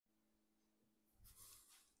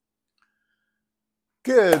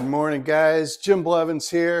Good morning, guys. Jim Blevins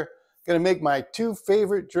here. Gonna make my two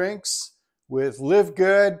favorite drinks with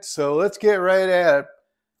LiveGood. So let's get right at it.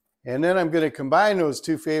 And then I'm gonna combine those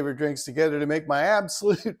two favorite drinks together to make my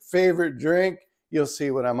absolute favorite drink. You'll see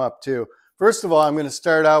what I'm up to. First of all, I'm gonna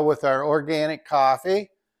start out with our organic coffee.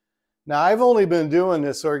 Now, I've only been doing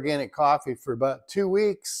this organic coffee for about 2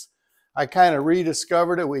 weeks. I kind of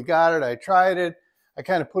rediscovered it. We got it. I tried it. I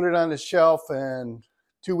kind of put it on the shelf, and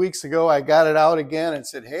 2 weeks ago, I got it out again and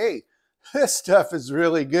said, hey, this stuff is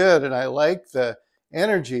really good. And I like the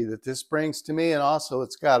energy that this brings to me. And also,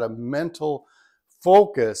 it's got a mental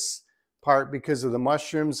focus part because of the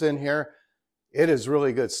mushrooms in here. It is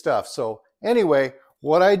really good stuff. So anyway,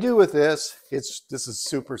 what I do with this is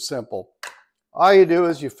super simple. All you do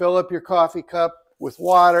is you fill up your coffee cup with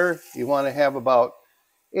water. You want to have about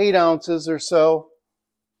 8 ounces or so.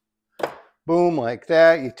 Boom, like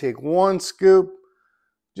that. You take 1 scoop.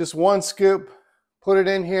 Just 1 scoop, put it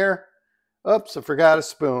in here. Oops, I forgot a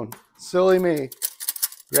spoon. Silly me.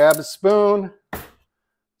 Grab a spoon,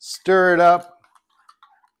 stir it up.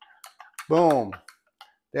 Boom.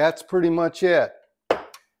 That's pretty much it.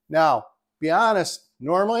 Now, be honest,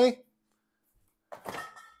 normally,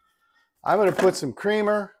 I'm going to put some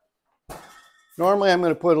creamer. Normally, I'm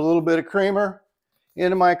going to put a little bit of creamer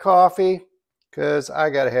into my coffee because I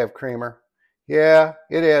got to have creamer. Yeah,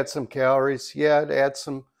 it adds some calories. Yeah, it adds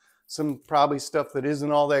some probably stuff that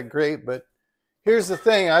isn't all that great. But here's the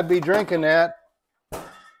thing. I'd be drinking that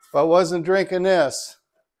if I wasn't drinking this.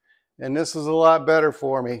 And this is a lot better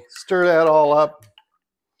for me. Stir that all up.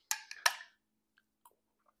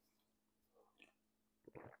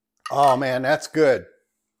 Oh, man, that's good.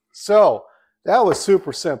 So that was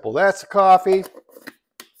super simple. That's the coffee.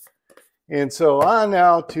 And so on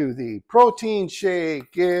now to the protein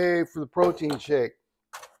shake. Yay for the protein shake.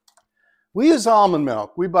 We use almond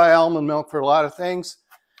milk. We buy almond milk for a lot of things.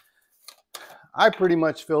 I pretty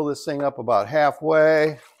much fill this thing up about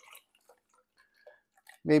halfway.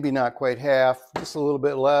 Maybe not quite half, just a little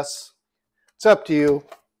bit less. It's up to you.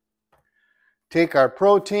 Take our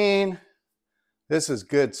protein. This is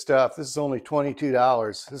good stuff. This is only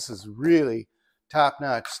 $22. This is really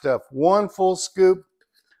top-notch stuff. 1 full scoop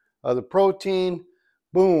of the protein.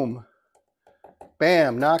 Boom.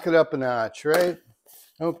 Bam. Knock it up a notch, right?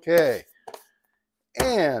 Okay.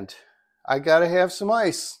 And I got to have some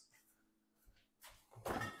ice.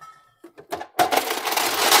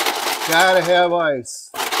 Gotta have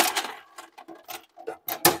ice.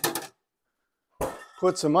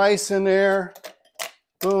 Put some ice in there.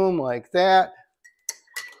 Boom, like that.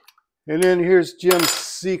 And then here's Jim's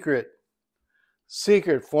secret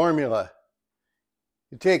formula.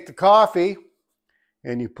 You take the coffee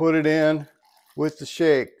and you put it in with the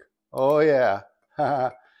shake. Oh yeah.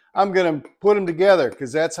 I'm going to put them together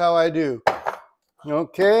because that's how I do.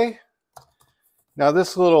 Okay. Now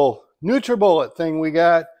this little NutriBullet thing we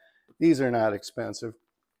got, these are not expensive.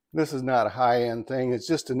 This is not a high-end thing. It's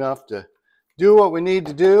just enough to do what we need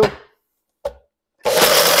to do.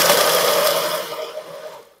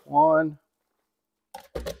 1.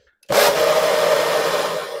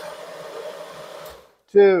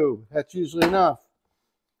 2. That's usually enough.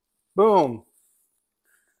 Boom.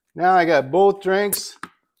 Now I got both drinks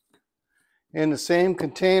in the same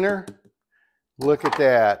container. Look at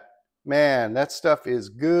that. Man, that stuff is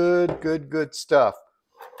good, good stuff.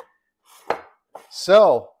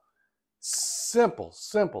 So, simple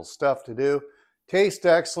stuff to do. Tastes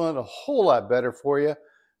excellent, a whole lot better for you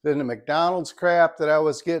than the McDonald's crap that I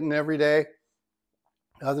was getting every day.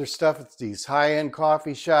 Other stuff at these high-end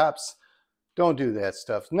coffee shops. Don't do that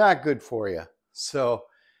stuff. It's not good for you. So,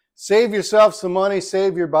 save yourself some money,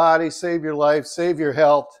 save your body, save your life, save your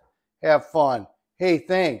health. Have fun. Hey,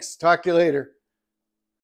 thanks. Talk to you later.